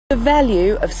The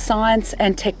value of science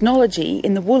and technology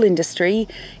in the wool industry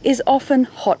is often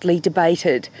hotly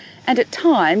debated and at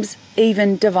times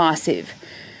even divisive.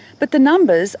 But the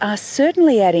numbers are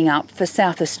certainly adding up for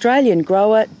South Australian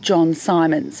grower John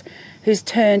Symons, who's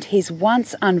turned his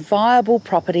once unviable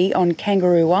property on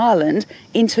Kangaroo Island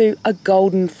into a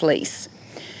golden fleece.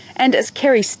 And as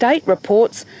Kerry State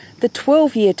reports, the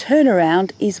 12-year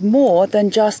turnaround is more than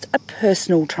just a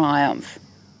personal triumph.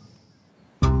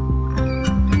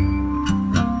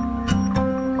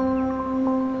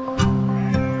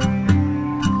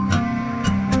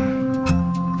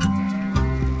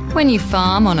 When you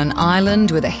farm on an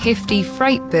island with a hefty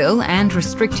freight bill and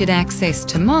restricted access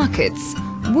to markets,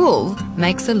 wool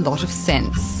makes a lot of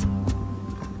sense.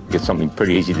 It's something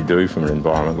pretty easy to do from an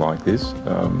environment like this.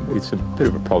 It's a bit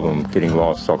of a problem getting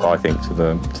livestock, I think, to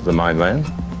the mainland,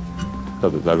 so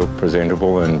that they look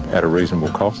presentable and at a reasonable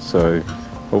cost. So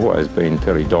I've always been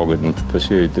fairly dogged and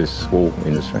pursued this wool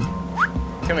industry.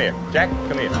 Come here, Jack,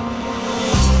 come here.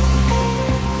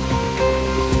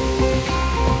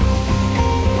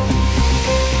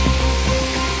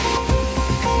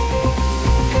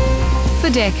 For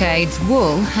decades,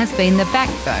 wool has been the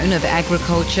backbone of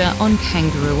agriculture on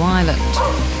Kangaroo Island.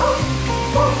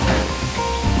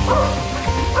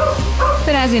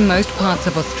 But as in most parts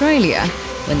of Australia,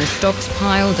 when the stocks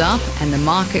piled up and the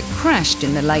market crashed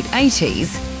in the late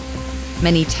 80s,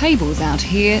 many tables out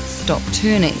here stopped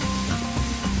turning.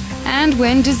 And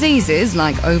when diseases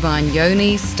like ovine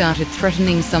yoni started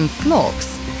threatening some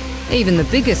flocks, even the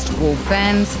biggest wool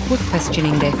fans were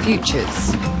questioning their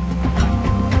futures.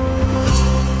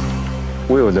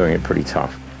 We were doing it pretty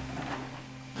tough.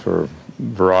 For a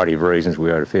variety of reasons,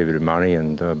 we owed a fair bit of money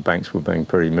and banks were being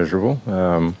pretty miserable.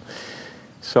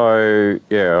 So,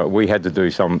 yeah, we had to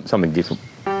do something different.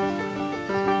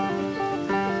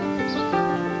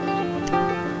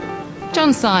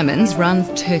 John Symons runs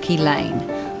Turkey Lane,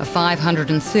 a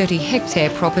 530-hectare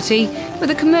property with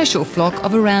a commercial flock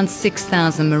of around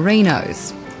 6,000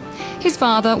 merinos. His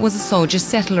father was a soldier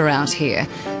settler out here,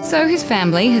 so his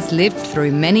family has lived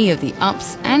through many of the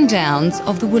ups and downs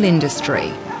of the wool industry.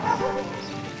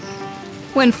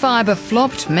 When fibre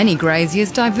flopped, many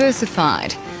graziers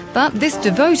diversified, but this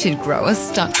devoted grower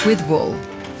stuck with wool,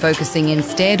 focusing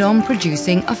instead on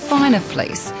producing a finer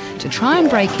fleece to try and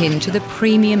break into the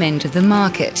premium end of the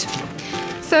market.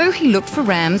 So he looked for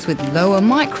rams with lower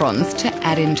microns to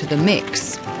add into the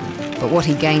mix. But what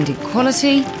he gained in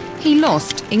quality, he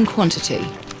lost in quantity.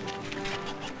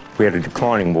 We had a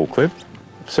declining wool clip,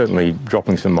 certainly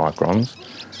dropping some microns,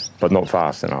 but not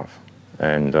fast enough.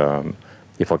 And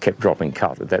if I kept dropping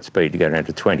cut at that speed to go down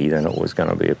to 20, then it was going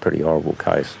to be a pretty horrible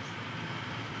case.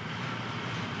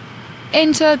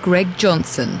 Enter Greg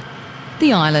Johnson,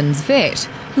 the island's vet,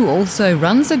 who also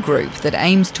runs a group that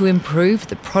aims to improve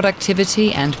the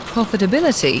productivity and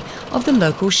profitability of the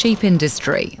local sheep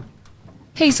industry.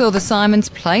 He saw the Symons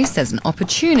place as an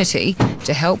opportunity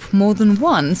to help more than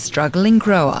one struggling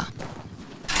grower.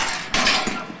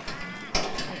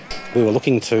 We were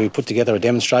looking to put together a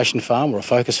demonstration farm or a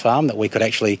focus farm that we could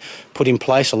actually put in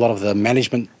place a lot of the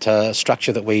management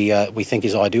structure that we think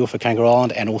is ideal for Kangaroo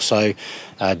Island, and also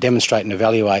demonstrate and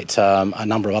evaluate a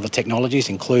number of other technologies,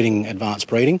 including advanced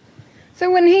breeding. So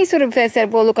when he sort of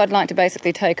said, well, look, I'd like to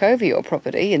basically take over your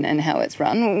property and how it's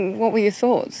run, what were your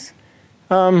thoughts?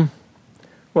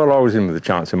 Well, I was in with a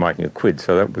chance of making a quid,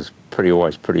 so that was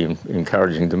always pretty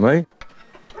encouraging to me.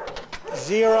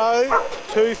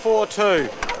 0242.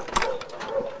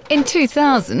 In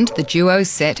 2000, the duo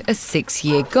set a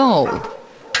 6-year goal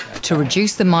to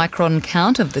reduce the micron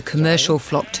count of the commercial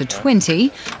flock to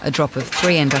 20, a drop of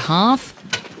 3.5,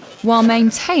 while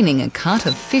maintaining a cut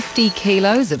of 50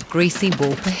 kilos of greasy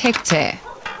wool per hectare.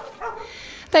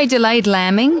 They delayed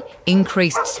lambing,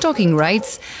 increased stocking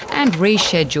rates and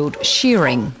rescheduled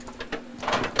shearing.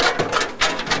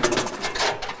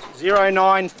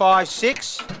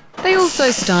 0956. They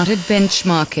also started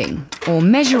benchmarking, or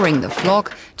measuring the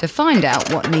flock to find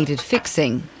out what needed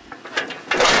fixing.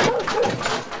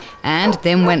 And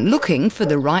then went looking for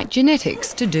the right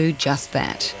genetics to do just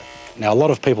that. Now, a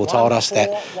lot of people told us that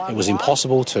it was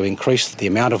impossible to increase the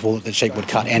amount of wool that the sheep would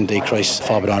cut and decrease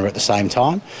fibre donor at the same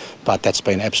time, but that's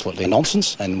been absolutely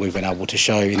nonsense, and we've been able to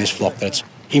show in this flock that it's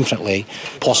infinitely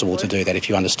possible to do that if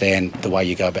you understand the way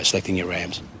you go about selecting your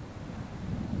rams.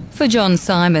 For John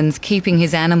Symons, keeping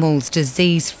his animals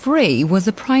disease-free was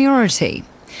a priority.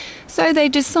 So they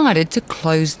decided to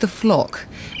close the flock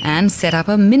and set up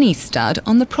a mini-stud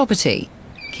on the property,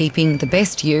 keeping the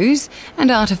best ewes and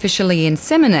artificially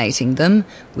inseminating them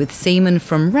with semen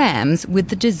from rams with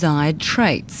the desired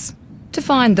traits. To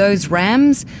find those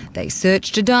rams, they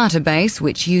searched a database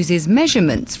which uses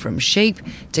measurements from sheep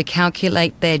to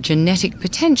calculate their genetic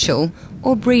potential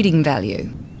or breeding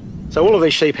value. So all of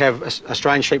these sheep have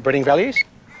Australian sheep breeding values,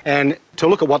 and to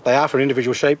look at what they are for an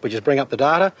individual sheep, we just bring up the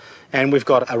data, and we've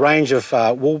got a range of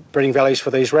wool breeding values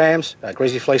for these rams: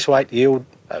 greasy fleece weight, yield,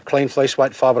 clean fleece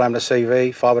weight, fibre diameter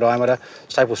CV, fibre diameter,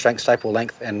 staple strength, staple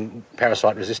length, and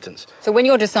parasite resistance. So when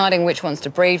you're deciding which ones to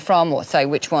breed from, or say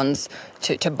which ones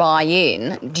to buy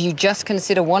in, do you just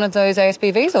consider one of those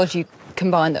ASBVs, or do you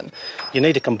combine them? You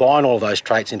need to combine all of those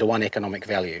traits into one economic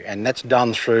value, and that's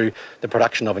done through the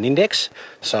production of an index,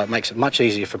 so it makes it much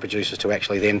easier for producers to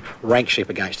actually then rank sheep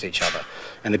against each other.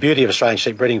 And the beauty of Australian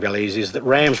sheep breeding values is that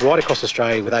rams right across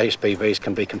Australia with ASBVs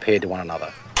can be compared to one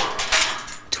another.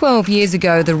 12 years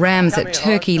ago, the rams at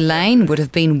Turkey Lane would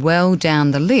have been well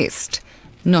down the list.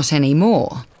 Not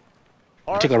anymore.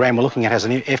 The particular ram we're looking at has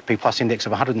an FP Plus index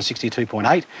of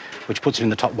 162.8, which puts it in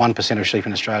the top 1% of sheep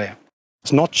in Australia.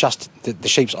 It's not just the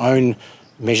sheep's own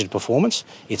measured performance,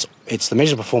 it's the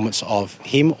measured performance of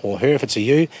him or her, if it's a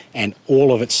ewe, and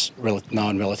all of its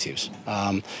known relatives.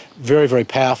 Very, very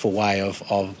powerful way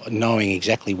of knowing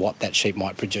exactly what that sheep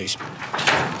might produce.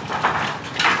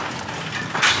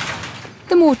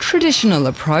 The more traditional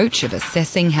approach of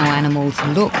assessing how animals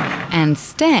look and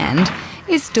stand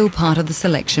is still part of the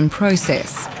selection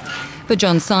process. But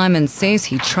John Symons says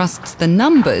he trusts the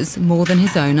numbers more than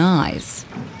his own eyes.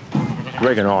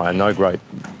 Greg and I are no great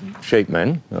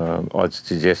sheepmen. I'd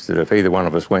suggest that if either one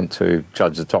of us went to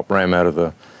judge the top ram out of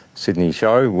the Sydney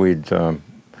show, we'd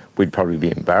probably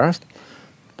be embarrassed.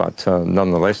 But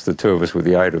nonetheless, the two of us, with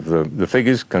the aid of the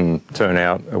figures, can turn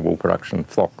out a wool production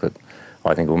flock that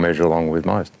I think will measure along with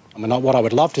most. I mean, what I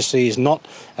would love to see is not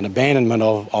an abandonment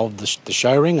of the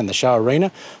show ring and the show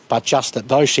arena, but just that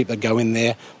those sheep that go in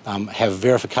there have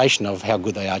verification of how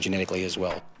good they are genetically as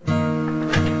well.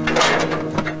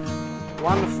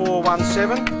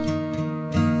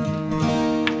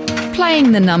 1417.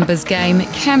 Playing the numbers game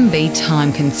can be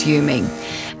time-consuming,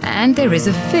 and there is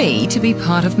a fee to be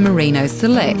part of Merino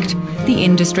Select, the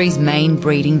industry's main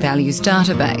breeding values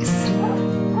database.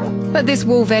 But this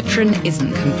wool veteran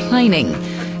isn't complaining,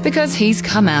 because he's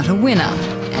come out a winner,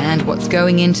 and what's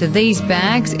going into these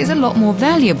bags is a lot more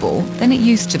valuable than it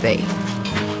used to be.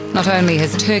 Not only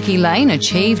has Turkey Lane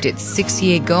achieved its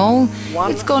 6-year goal,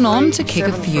 it's gone on to kick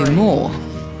a few more.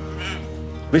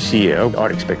 This year,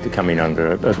 I'd expect to come in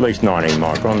under at least 19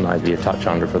 micron, maybe a touch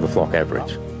under for the flock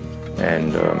average.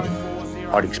 And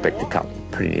I'd expect to cut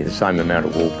pretty near the same amount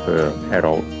of wool per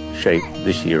adult sheep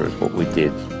this year as what we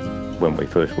did when we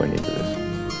first went into this.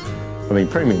 I mean,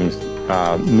 premiums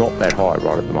are not that high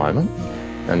right at the moment,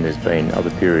 and there's been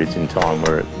other periods in time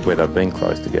where they've been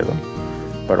close together.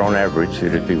 But on average,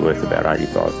 it'd be worth about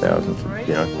 85,000,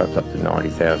 perhaps up to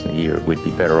 90,000 a year. We'd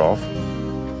be better off.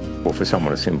 Or for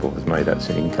someone as simple as me, that's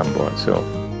an income by itself.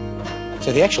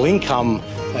 So the actual income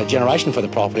generation for the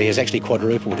property has actually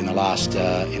quadrupled in the last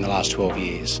 12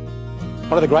 years.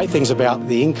 One of the great things about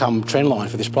the income trend line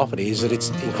for this property is that it's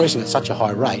increasing at such a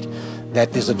high rate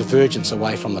that there's a divergence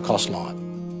away from the cost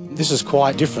line. This is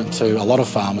quite different to a lot of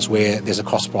farmers where there's a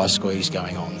cost price squeeze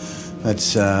going on.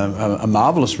 That's a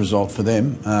marvellous result for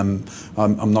them.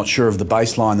 I'm not sure of the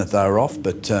baseline that they were off,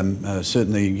 but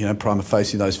certainly, prima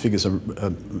facie, those figures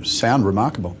sound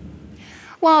remarkable.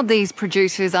 While these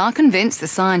producers are convinced the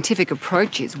scientific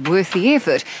approach is worth the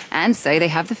effort and say they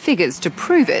have the figures to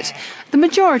prove it, the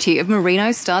majority of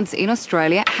merino studs in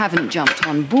Australia haven't jumped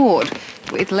on board,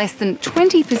 with less than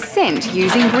 20%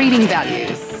 using breeding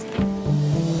values.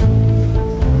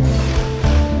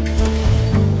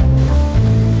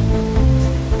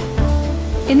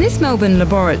 In this Melbourne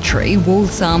laboratory, wool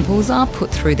samples are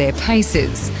put through their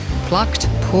paces, plucked,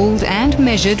 pulled and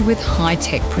measured with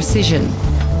high-tech precision.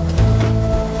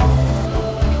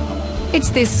 It's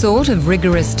this sort of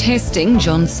rigorous testing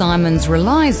John Symons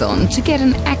relies on to get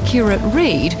an accurate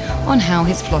read on how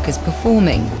his flock is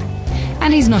performing.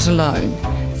 And he's not alone.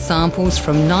 Samples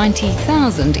from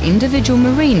 90,000 individual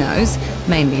merinos,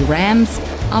 mainly rams,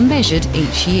 are measured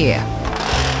each year.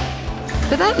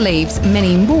 But that leaves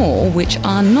many more which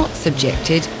are not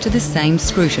subjected to the same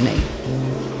scrutiny.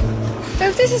 So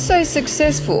if this is so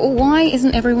successful, why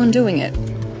isn't everyone doing it?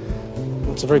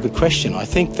 Well, it's a very good question. I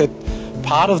think that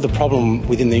part of the problem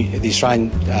within the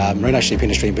Australian merino sheep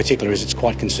industry in particular is it's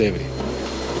quite conservative.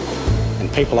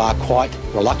 And people are quite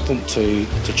reluctant to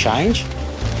change.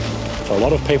 For a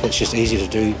lot of people, it's just easier to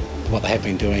do what they have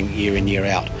been doing year in, year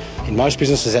out. In most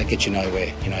businesses, that gets you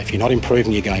nowhere. If you're not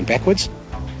improving, you're going backwards.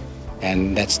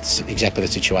 And that's exactly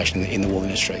the situation in the wool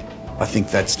industry. I think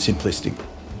that's simplistic.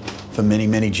 for many,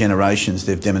 many generations,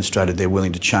 they've demonstrated they're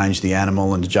willing to change the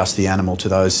animal and adjust the animal to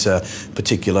those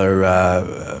particular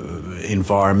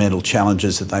environmental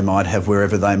challenges that they might have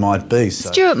wherever they might be.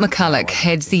 Stuart McCulloch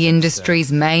heads the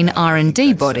industry's main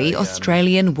R&D body,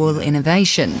 Australian Wool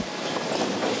Innovation.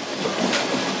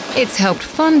 It's helped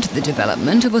fund the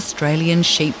development of Australian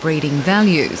sheep breeding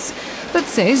values, but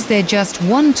says they're just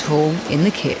one tool in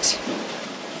the kit.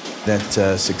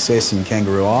 That success in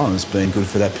Kangaroo Island has been good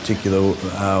for that particular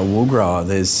wool grower.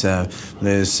 There's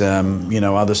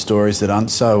other stories that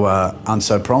aren't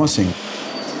so promising.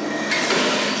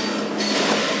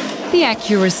 The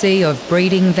accuracy of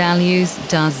breeding values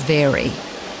does vary.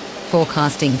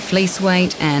 Forecasting fleece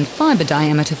weight and fibre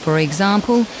diameter, for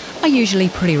example, are usually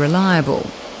pretty reliable.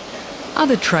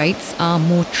 Other traits are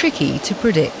more tricky to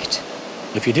predict.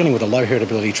 If you're dealing with a low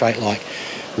heritability trait like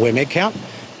worm egg count,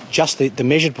 just the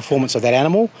measured performance of that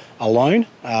animal alone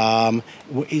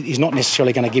is not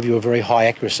necessarily going to give you a very high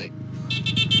accuracy.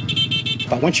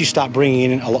 But once you start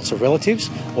bringing in lots of relatives,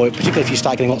 or particularly if you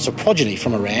start getting lots of progeny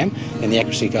from a ram, then the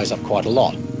accuracy goes up quite a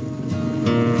lot.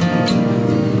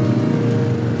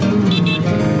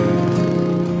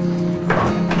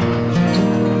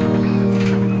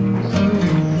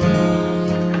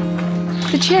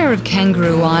 The chair of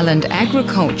Kangaroo Island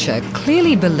Agriculture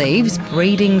clearly believes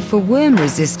breeding for worm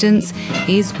resistance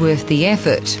is worth the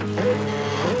effort.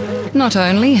 Not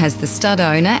only has the stud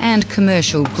owner and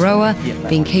commercial grower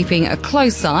been keeping a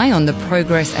close eye on the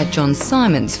progress at John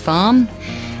Symons' farm,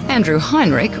 Andrew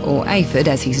Heinrich, or Aphid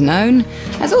as he's known,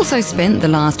 has also spent the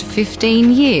last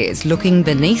 15 years looking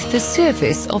beneath the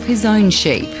surface of his own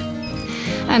sheep.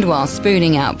 And while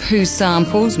spooning out poo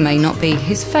samples may not be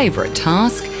his favourite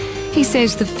task, he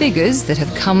says the figures that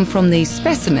have come from these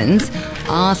specimens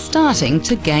are starting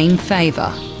to gain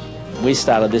favour. We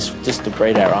started this just to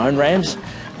breed our own rams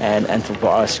and for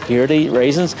biosecurity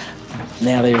reasons.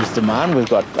 Now there is demand. We've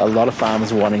got a lot of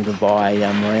farmers wanting to buy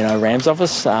merino rams off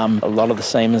us. A lot of the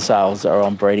semen sales are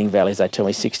on breeding values. They tell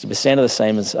me 60% of the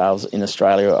semen sales in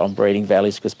Australia are on breeding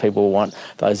values because people want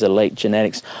those elite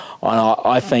genetics. And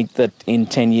I think that in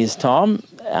 10 years' time,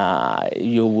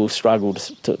 you will struggle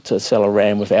to sell a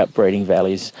ram without breeding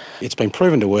values. It's been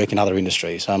proven to work in other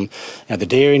industries. The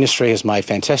dairy industry has made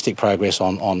fantastic progress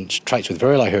on traits with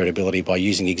very low heritability by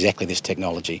using exactly this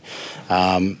technology.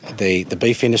 The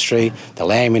beef industry, the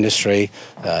lamb industry,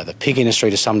 the pig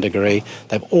industry to some degree,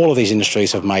 all of these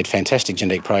industries have made fantastic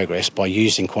genetic progress by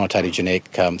using quantitative genetic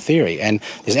theory, and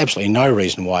there's absolutely no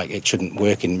reason why it shouldn't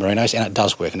work in merinos, and it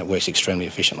does work, and it works extremely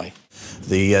efficiently.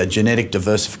 The genetic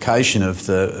diversification of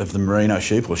the merino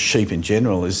sheep, or sheep in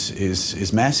general,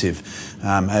 is massive,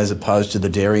 as opposed to the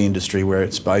dairy industry where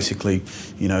it's basically,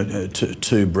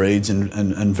 two breeds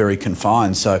and very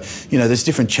confined. So, there's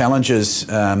different challenges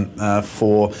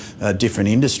for different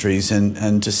industries,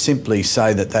 and to simply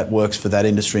say that works for that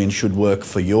industry and should work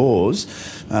for yours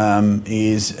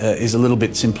is a little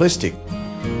bit simplistic.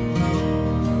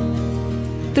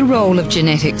 The role of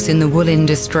genetics in the wool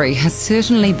industry has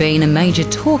certainly been a major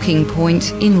talking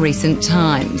point in recent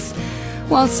times.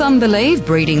 While some believe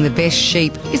breeding the best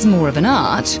sheep is more of an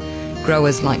art,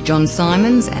 growers like John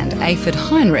Symons and Aphid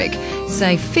Heinrich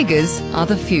say figures are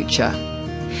the future.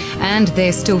 And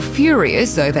they're still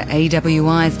furious over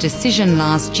AWI's decision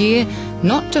last year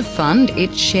not to fund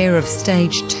its share of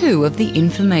Stage 2 of the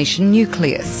information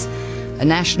nucleus, a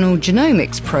national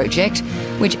genomics project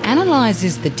which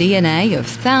analyses the DNA of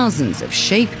thousands of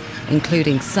sheep,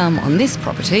 including some on this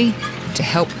property, to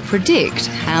help predict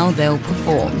how they'll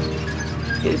perform.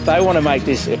 If they want to make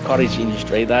this a cottage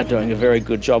industry, they're doing a very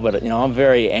good job at it. I'm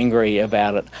very angry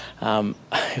about it.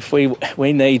 If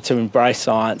we need to embrace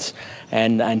science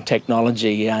and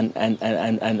technology and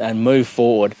move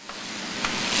forward.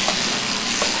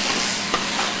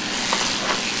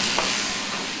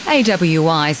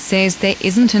 AWI says there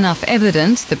isn't enough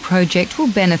evidence the project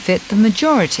will benefit the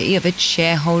majority of its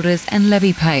shareholders and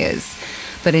levy payers,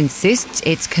 but insists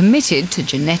it's committed to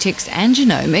genetics and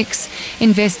genomics,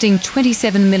 investing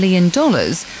 $27 million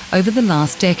over the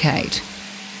last decade.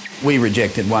 We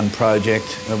rejected one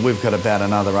project. We've got about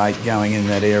another 8 going in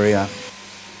that area.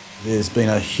 There's been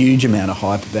a huge amount of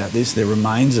hype about this. There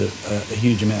remains a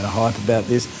huge amount of hype about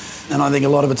this, and I think a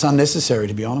lot of it's unnecessary,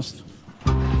 to be honest.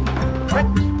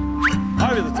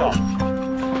 Over the top.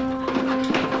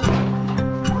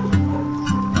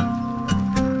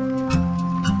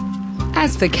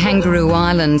 As for Kangaroo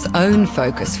Island's own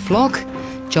focus flock,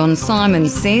 John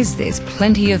Symons says there's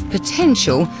plenty of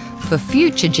potential for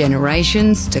future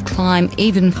generations to climb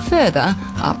even further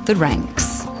up the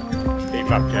ranks.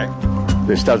 Keep up, Jack.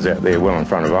 There's studs out there well in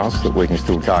front of us that we can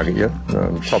still target yet.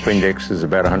 Top index is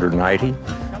about 180.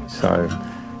 So,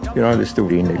 you know, there's still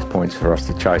the index points for us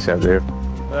to chase out there.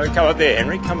 Come up there,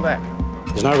 Henry, come back.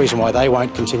 There's no reason why they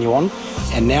won't continue on,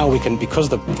 and now we can, because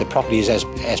the property is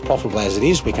as profitable as it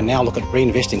is, we can now look at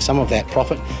reinvesting some of that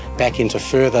profit back into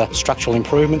further structural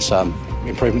improvements,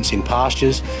 improvements in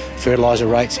pastures, fertiliser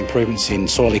rates, improvements in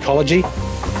soil ecology.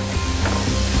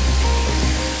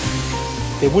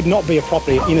 There would not be a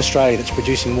property in Australia that's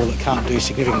producing wool that can't do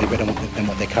significantly better than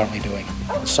what they're currently doing.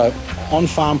 So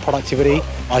on-farm productivity,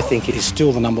 I think, is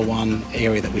still the number one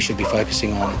area that we should be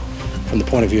focusing on from the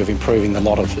point of view of improving the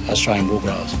lot of Australian wool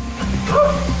growers.